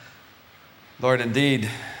Lord, indeed,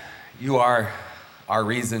 you are our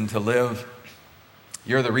reason to live.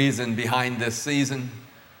 You're the reason behind this season.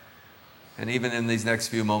 And even in these next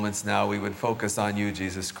few moments now, we would focus on you,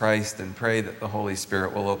 Jesus Christ, and pray that the Holy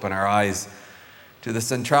Spirit will open our eyes to the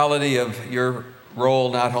centrality of your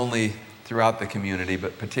role, not only throughout the community,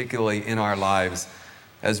 but particularly in our lives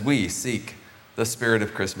as we seek the spirit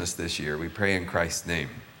of Christmas this year. We pray in Christ's name.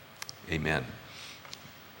 Amen.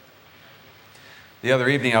 The other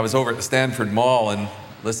evening, I was over at the Stanford Mall and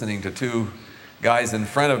listening to two guys in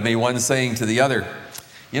front of me, one saying to the other,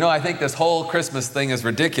 I think this whole Christmas thing is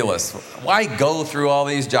ridiculous. Why go through all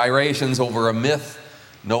these gyrations over a myth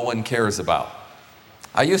no one cares about?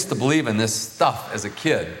 I used to believe in this stuff as a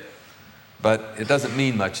kid, but it doesn't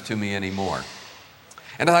mean much to me anymore.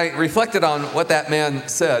 And I reflected on what that man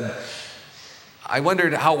said. I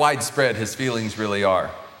wondered how widespread his feelings really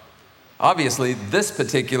are. Obviously, this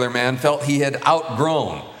particular man felt he had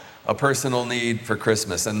outgrown a personal need for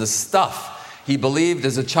Christmas, and the stuff he believed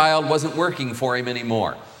as a child wasn't working for him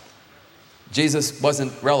anymore. Jesus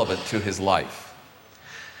wasn't relevant to his life.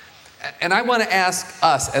 And I want to ask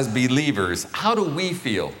us as believers, how do we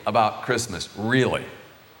feel about Christmas, really?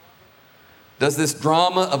 Does this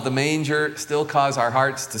drama of the manger still cause our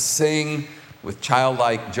hearts to sing with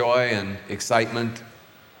childlike joy and excitement?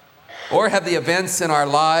 Or have the events in our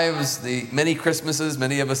lives, the many Christmases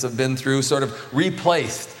many of us have been through, sort of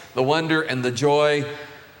replaced the wonder and the joy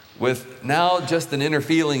with now just an inner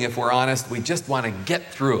feeling, if we're honest, we just want to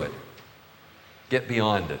get through it, get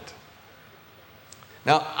beyond it.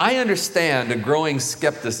 Now, I understand a growing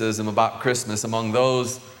skepticism about Christmas among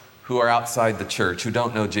those who are outside the church, who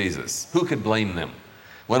don't know Jesus. Who could blame them?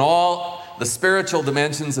 When all the spiritual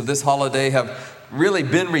dimensions of this holiday have really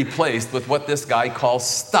been replaced with what this guy calls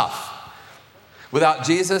stuff. Without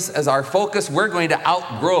Jesus as our focus, we're going to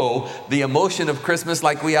outgrow the emotion of Christmas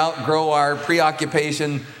like we outgrow our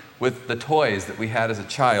preoccupation with the toys that we had as a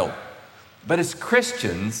child. But as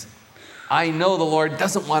Christians, I know the Lord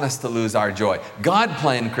doesn't want us to lose our joy. God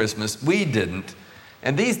planned Christmas, we didn't.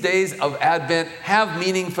 And these days of Advent have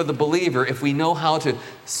meaning for the believer if we know how to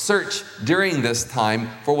search during this time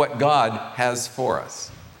for what God has for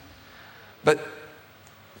us. But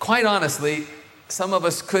quite honestly, some of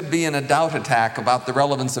us could be in a doubt attack about the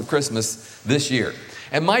relevance of Christmas this year.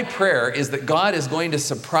 And my prayer is that God is going to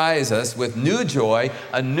surprise us with new joy,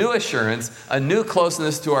 a new assurance, a new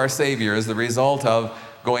closeness to our Savior as the result of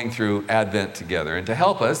going through Advent together. And to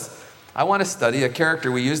help us, I want to study a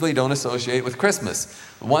character we usually don't associate with Christmas,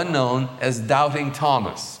 one known as Doubting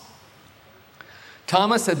Thomas.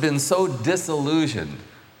 Thomas had been so disillusioned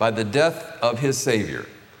by the death of his Savior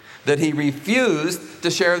that he refused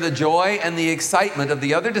to share the joy and the excitement of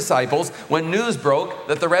the other disciples when news broke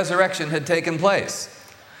that the resurrection had taken place.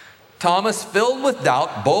 Thomas, filled with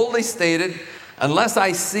doubt, boldly stated, "Unless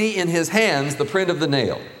I see in his hands the print of the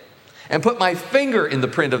nail, and put my finger in the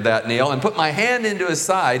print of that nail, and put my hand into his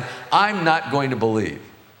side, I'm not going to believe."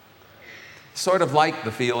 Sort of like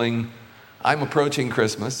the feeling, I'm approaching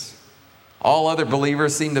Christmas. All other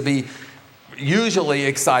believers seem to be usually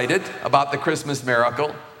excited about the Christmas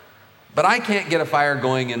miracle, but I can't get a fire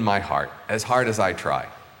going in my heart, as hard as I try.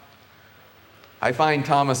 I find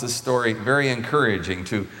Thomas's story very encouraging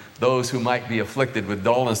to those who might be afflicted with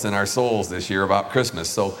dullness in our souls this year about Christmas.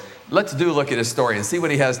 So let's look at his story and see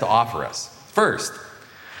what he has to offer us. First,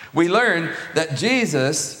 we learn that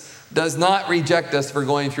Jesus does not reject us for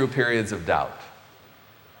going through periods of doubt.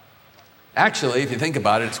 Actually, if you think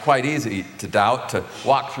about it, it's quite easy to doubt, to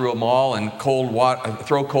walk through a mall and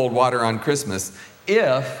throw cold water on Christmas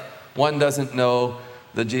if one doesn't know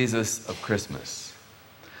the Jesus of Christmas.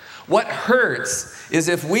 What hurts is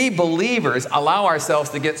if we believers allow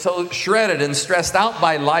ourselves to get so shredded and stressed out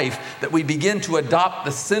by life that we begin to adopt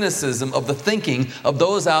the cynicism of the thinking of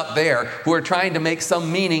those out there who are trying to make some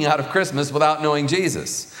meaning out of Christmas without knowing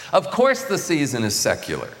Jesus. Of course the season is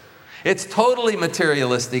secular. It's totally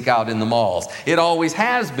materialistic out in the malls. It always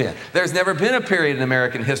has been. There's never been a period in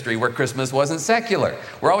American history where Christmas wasn't secular.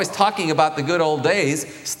 We're always talking about the good old days.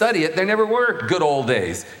 Study it. There never were good old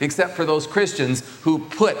days, except for those Christians who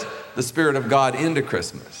put the Spirit of God into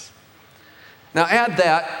Christmas. Now add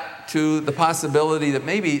that to the possibility that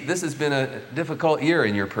maybe this has been a difficult year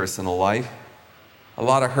in your personal life. A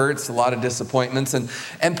lot of hurts, a lot of disappointments,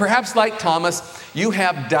 and perhaps like Thomas, you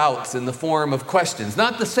have doubts in the form of questions.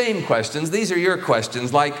 Not the same questions, these are your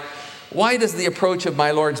questions, like, why does the approach of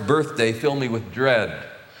my Lord's birthday fill me with dread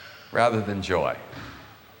rather than joy?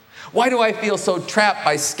 Why do I feel so trapped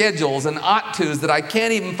by schedules and ought-tos that I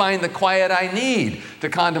can't even find the quiet I need to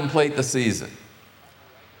contemplate the season?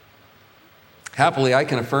 Happily, I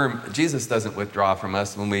can affirm Jesus doesn't withdraw from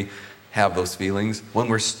us when we have those feelings, when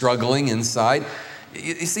we're struggling inside.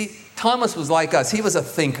 You see, Thomas was like us. He was a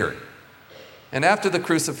thinker. And after the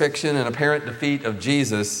crucifixion and apparent defeat of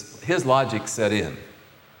Jesus, his logic set in.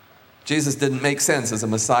 Jesus didn't make sense as a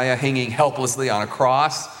Messiah hanging helplessly on a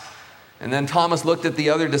cross. And then Thomas looked at the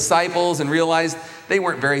other disciples and realized they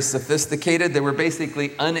weren't very sophisticated. They were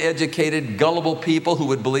basically uneducated, gullible people who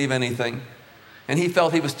would believe anything. And he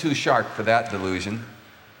felt he was too sharp for that delusion.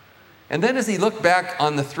 And then as he looked back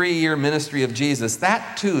on the 3-year ministry of Jesus,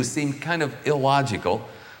 that too seemed kind of illogical.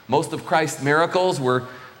 Most of Christ's miracles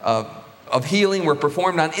of healing were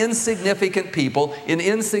performed on insignificant people in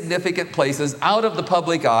insignificant places out of the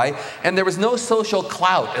public eye, and there was no social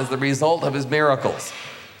clout as the result of his miracles.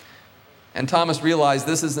 And Thomas realized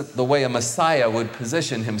this isn't the way a Messiah would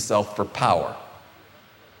position himself for power.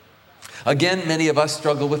 Again, many of us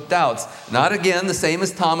struggle with doubts. Not again the same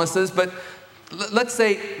as Thomas's, but let's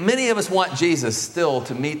say many of us want Jesus still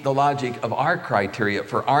to meet the logic of our criteria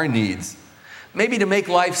for our needs. Maybe to make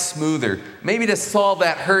life smoother. Maybe to solve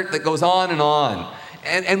that hurt that goes on and on.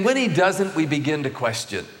 And when he doesn't, we begin to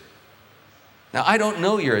question. Now, I don't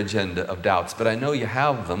know your agenda of doubts, but I know you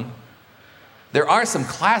have them. There are some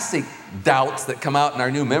classic doubts that come out in our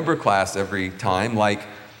new member class every time, like,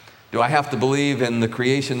 do I have to believe in the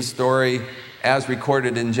creation story as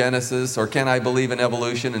recorded in Genesis, or can I believe in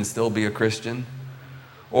evolution and still be a Christian?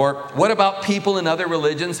 Or what about people in other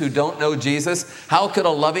religions who don't know Jesus? How could a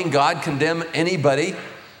loving God condemn anybody?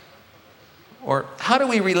 Or how do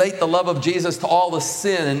we relate the love of Jesus to all the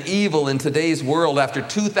sin and evil in today's world after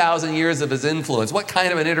 2,000 years of his influence? What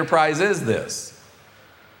kind of an enterprise is this?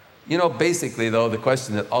 You know, basically, though, the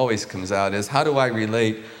question that always comes out is, how do I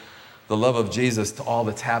relate the love of Jesus to all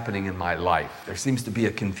that's happening in my life? There seems to be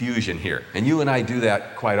a confusion here, and you and I do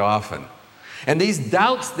that quite often. And these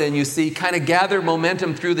doubts, then, you see, kind of gather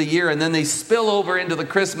momentum through the year, and then they spill over into the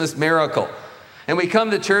Christmas miracle. And we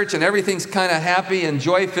come to church, and everything's kind of happy and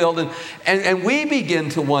joy-filled, and we begin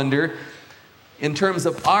to wonder, in terms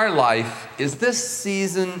of our life, is this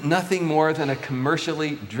season nothing more than a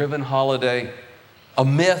commercially driven holiday? A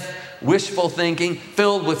myth, wishful thinking,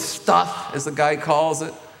 filled with stuff, as the guy calls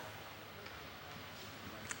it?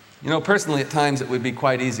 You know, personally, at times it would be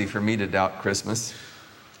quite easy for me to doubt Christmas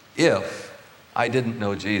if I didn't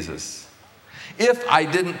know Jesus. If I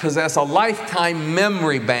didn't possess a lifetime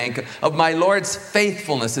memory bank of my Lord's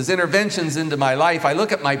faithfulness, his interventions into my life. I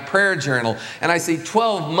look at my prayer journal and I see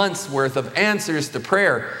 12 months worth of answers to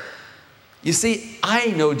prayer. You see,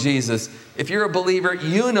 I know Jesus. If you're a believer,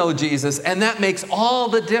 you know Jesus, and that makes all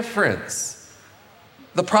the difference.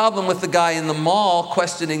 The problem with the guy in the mall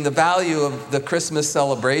questioning the value of the Christmas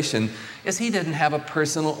celebration is he didn't have a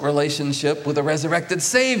personal relationship with a resurrected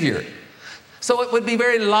Savior. So it would be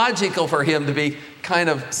very logical for him to be kind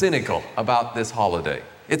of cynical about this holiday.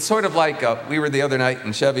 It's sort of like we were the other night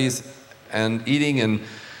in Chevy's and eating, and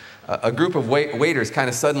a group of waiters kind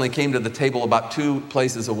of suddenly came to the table about 2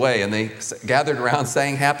 places away, and they gathered around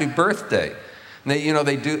saying happy birthday. And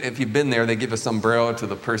they do, if you've been there, they give a sombrero to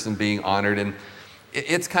the person being honored, and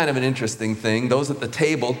it's kind of an interesting thing. Those at the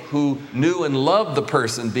table who knew and loved the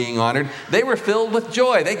person being honored, they were filled with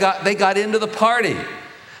joy. They got into the party.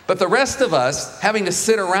 But the rest of us, having to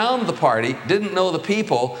sit around the party, didn't know the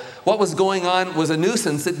people. What was going on was a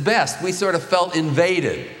nuisance at best. We sort of felt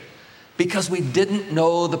invaded because we didn't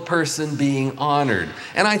know the person being honored.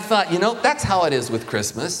 And I thought, that's how it is with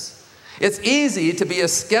Christmas. It's easy to be a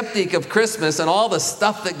skeptic of Christmas and all the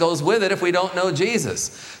stuff that goes with it if we don't know Jesus.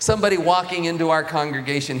 Somebody walking into our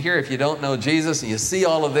congregation here, if you don't know Jesus and you see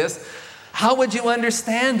all of this, how would you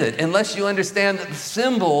understand it unless you understand that the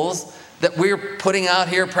symbols that we're putting out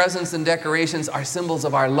here, presents and decorations, are symbols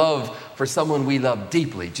of our love for someone we love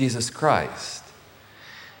deeply, Jesus Christ.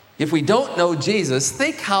 If we don't know Jesus,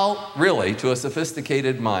 think how, really, to a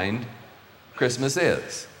sophisticated mind, Christmas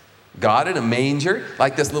is. God in a manger,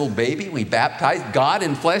 like this little baby we baptized, God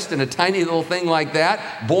enfleshed in a tiny little thing like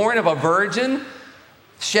that, born of a virgin,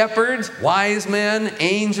 shepherds, wise men,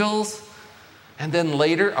 angels, and then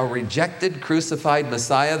later a rejected, crucified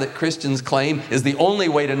Messiah that Christians claim is the only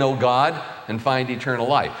way to know God and find eternal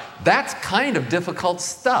life. That's kind of difficult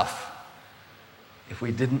stuff if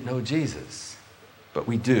we didn't know Jesus, but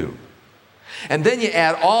we do. And then you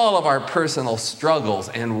add all of our personal struggles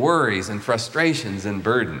and worries and frustrations and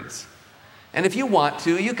burdens. And if you want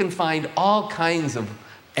to, you can find all kinds of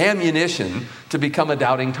ammunition to become a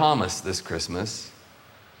doubting Thomas this Christmas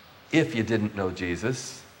if you didn't know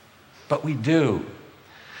Jesus. But we do.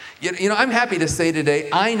 I'm happy to say today,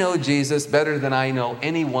 I know Jesus better than I know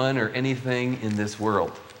anyone or anything in this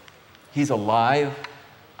world. He's alive.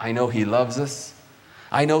 I know he loves us.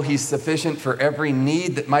 I know he's sufficient for every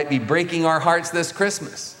need that might be breaking our hearts this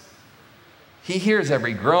Christmas. He hears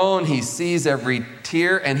every groan, he sees every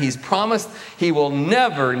tear, and he's promised he will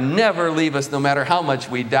never, never leave us no matter how much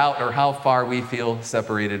we doubt or how far we feel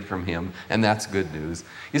separated from him. And that's good news.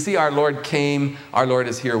 You see, our Lord came, our Lord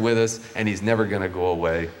is here with us, and he's never going to go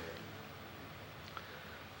away.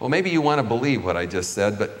 Well, maybe you want to believe what I just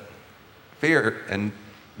said, but fear and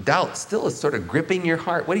doubt still is sort of gripping your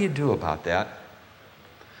heart. What do you do about that?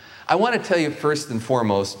 I want to tell you first and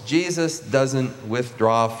foremost, Jesus doesn't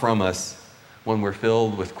withdraw from us when we're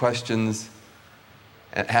filled with questions,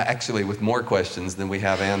 actually with more questions than we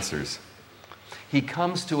have answers. He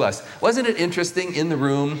comes to us. Wasn't it interesting in the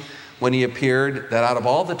room when he appeared that out of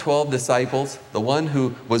all the 12 disciples, the one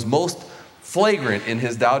who was most flagrant in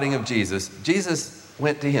his doubting of Jesus, Jesus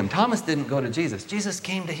went to him. Thomas didn't go to Jesus. Jesus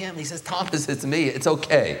came to him. He says, Thomas, it's me. It's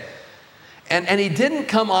okay. And he didn't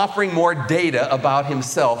come offering more data about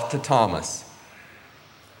himself to Thomas.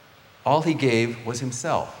 All he gave was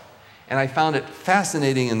himself. And I found it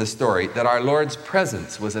fascinating in the story that our Lord's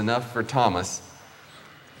presence was enough for Thomas.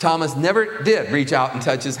 Thomas never did reach out and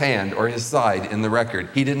touch his hand or his side in the record.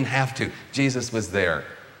 He didn't have to. Jesus was there.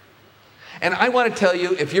 And I want to tell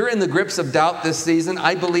you, if you're in the grips of doubt this season,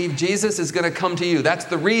 I believe Jesus is going to come to you. That's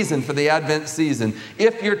the reason for the Advent season,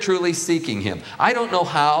 if you're truly seeking him. I don't know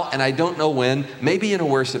how, and I don't know when. Maybe in a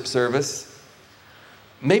worship service.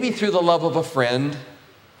 Maybe through the love of a friend.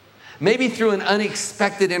 Maybe through an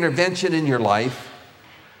unexpected intervention in your life.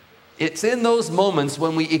 It's in those moments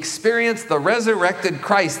when we experience the resurrected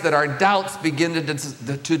Christ that our doubts begin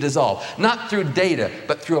to dissolve. Not through data,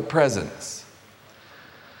 but through a presence.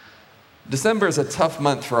 December is a tough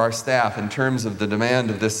month for our staff in terms of the demand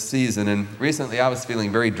of this season. And recently I was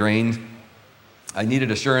feeling very drained. I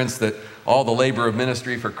needed assurance that all the labor of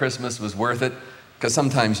ministry for Christmas was worth it, because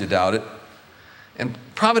sometimes you doubt it. And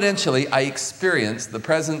providentially, I experienced the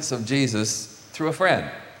presence of Jesus through a friend.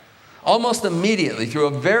 Almost immediately, through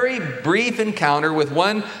a very brief encounter with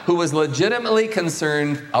one who was legitimately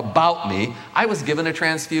concerned about me, I was given a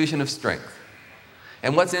transfusion of strength.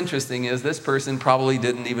 And what's interesting is this person probably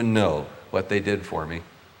didn't even know what they did for me.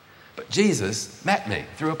 But Jesus met me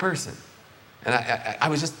through a person. And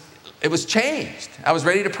it was changed. I was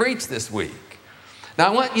ready to preach this week. Now,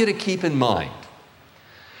 I want you to keep in mind,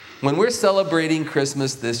 when we're celebrating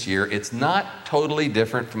Christmas this year, it's not totally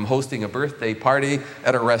different from hosting a birthday party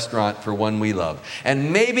at a restaurant for one we love.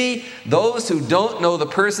 And maybe those who don't know the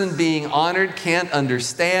person being honored can't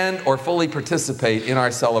understand or fully participate in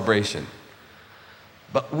our celebration.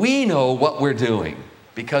 But we know what we're doing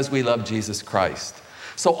because we love Jesus Christ.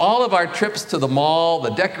 So all of our trips to the mall,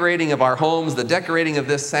 the decorating of our homes, the decorating of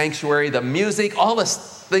this sanctuary, the music, all the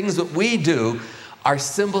things that we do are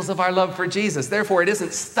symbols of our love for Jesus. Therefore, it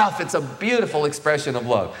isn't stuff, it's a beautiful expression of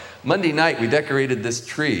love. Monday night, we decorated this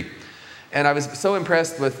tree. And I was so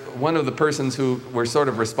impressed with one of the persons who were sort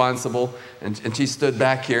of responsible, and she stood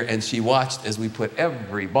back here and she watched as we put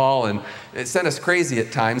every ball, and it sent us crazy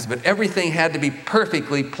at times, but everything had to be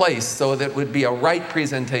perfectly placed so that it would be a right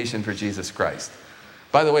presentation for Jesus Christ.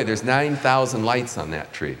 By the way, there's 9,000 lights on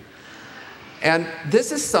that tree. And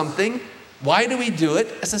this is something, why do we do it?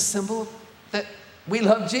 As a symbol that we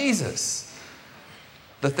love Jesus.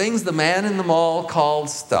 The things the man in the mall called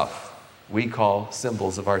stuff, we call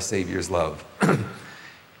symbols of our Savior's love.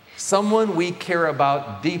 Someone we care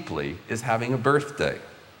about deeply is having a birthday.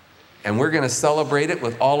 And we're going to celebrate it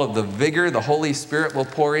with all of the vigor the Holy Spirit will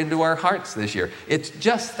pour into our hearts this year. It's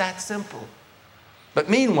just that simple. But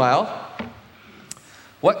meanwhile,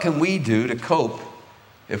 what can we do to cope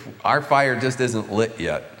if our fire just isn't lit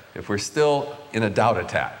yet, if we're still in a doubt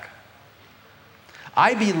attack?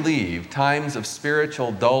 I believe times of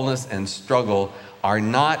spiritual dullness and struggle are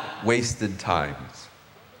not wasted times.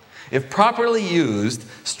 If properly used,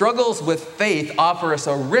 struggles with faith offer us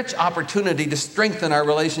a rich opportunity to strengthen our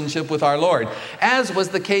relationship with our Lord, as was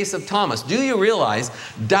the case of Thomas. Do you realize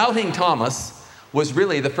doubting Thomas was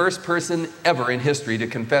really the first person ever in history to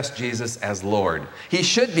confess Jesus as Lord? He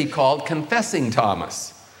should be called Confessing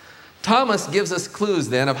Thomas. Thomas gives us clues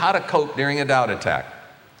then of how to cope during a doubt attack.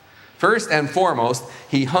 First and foremost,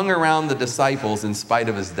 he hung around the disciples in spite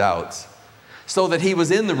of his doubts, so that he was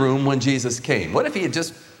in the room when Jesus came. What if he had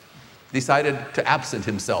just decided to absent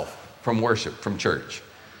himself from worship, from church?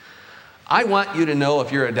 I want you to know,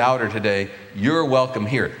 if you're a doubter today, you're welcome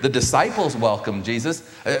here. The disciples welcomed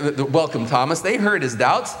welcomed Thomas. They heard his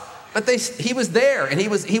doubts, but he was there, and he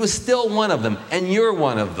was still one of them, and you're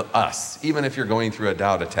one of us, even if you're going through a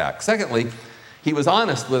doubt attack. Secondly, he was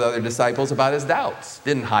honest with other disciples about his doubts.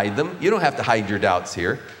 Didn't hide them. You don't have to hide your doubts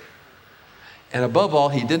here. And above all,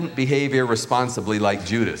 he didn't behave irresponsibly like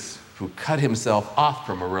Judas, who cut himself off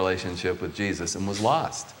from a relationship with Jesus and was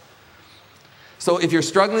lost. So if you're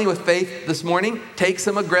struggling with faith this morning, take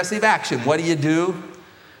some aggressive action. What do?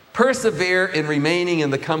 Persevere in remaining in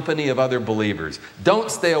the company of other believers. Don't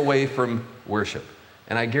stay away from worship.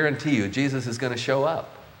 And I guarantee you, Jesus is going to show up.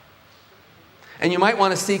 And you might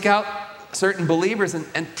want to seek out certain believers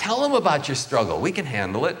and tell them about your struggle. We can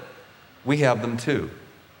handle it. We have them too.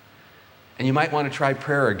 And you might want to try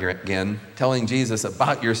prayer again, telling Jesus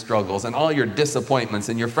about your struggles and all your disappointments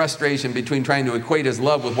and your frustration between trying to equate his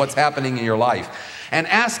love with what's happening in your life. And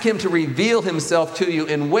ask him to reveal himself to you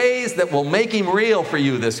in ways that will make him real for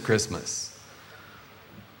you this Christmas.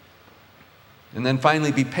 And then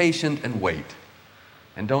finally, be patient and wait.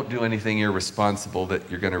 And don't do anything irresponsible that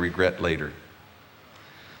you're going to regret later.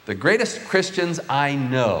 The greatest Christians I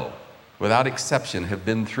know, without exception, have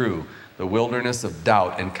been through the wilderness of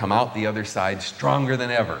doubt and come out the other side stronger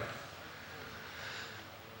than ever.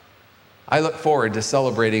 I look forward to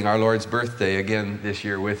celebrating our Lord's birthday again this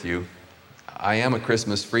year with you. I am a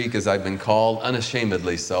Christmas freak, as I've been called,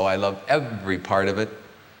 unashamedly so. I love every part of it.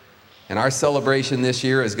 And our celebration this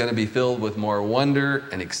year is going to be filled with more wonder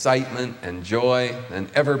and excitement and joy than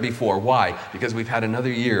ever before. Why? Because we've had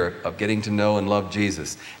another year of getting to know and love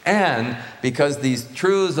Jesus. And because these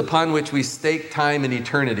truths upon which we stake time and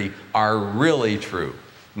eternity are really true.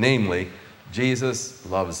 Namely, Jesus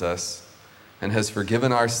loves us and has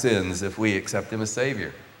forgiven our sins if we accept him as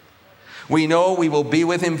Savior. We know we will be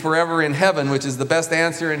with him forever in heaven, which is the best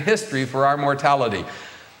answer in history for our mortality.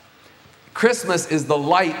 Christmas is the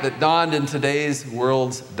light that dawned in today's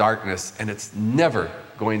world's darkness, and it's never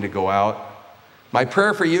going to go out. My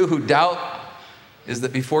prayer for you who doubt is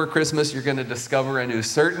that before Christmas you're going to discover a new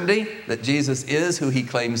certainty that Jesus is who he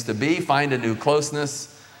claims to be, find a new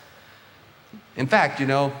closeness. In fact,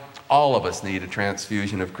 all of us need a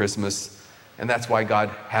transfusion of Christmas, and that's why God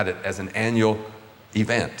had it as an annual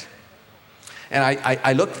event. And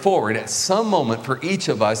I look forward at some moment for each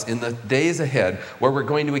of us in the days ahead where we're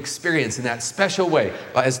going to experience in that special way,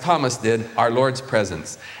 as Thomas did, our Lord's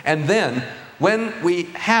presence. And then when we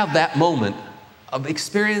have that moment of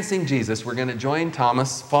experiencing Jesus, we're going to join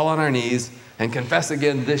Thomas, fall on our knees, and confess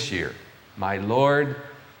again this year, my Lord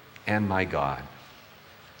and my God.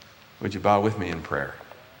 Would you bow with me in prayer?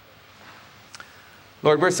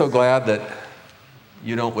 Lord, we're so glad that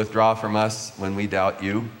you don't withdraw from us when we doubt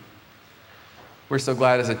you. We're so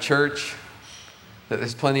glad as a church that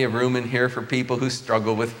there's plenty of room in here for people who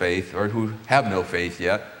struggle with faith or who have no faith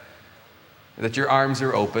yet. That your arms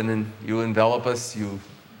are open and you envelop us, you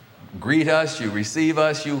greet us, you receive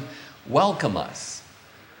us, you welcome us.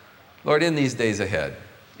 Lord, in these days ahead,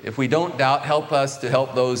 if we don't doubt, help us to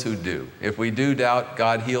help those who do. If we do doubt,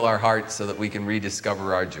 God, heal our hearts so that we can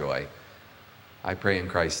rediscover our joy. I pray in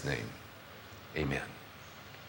Christ's name. Amen.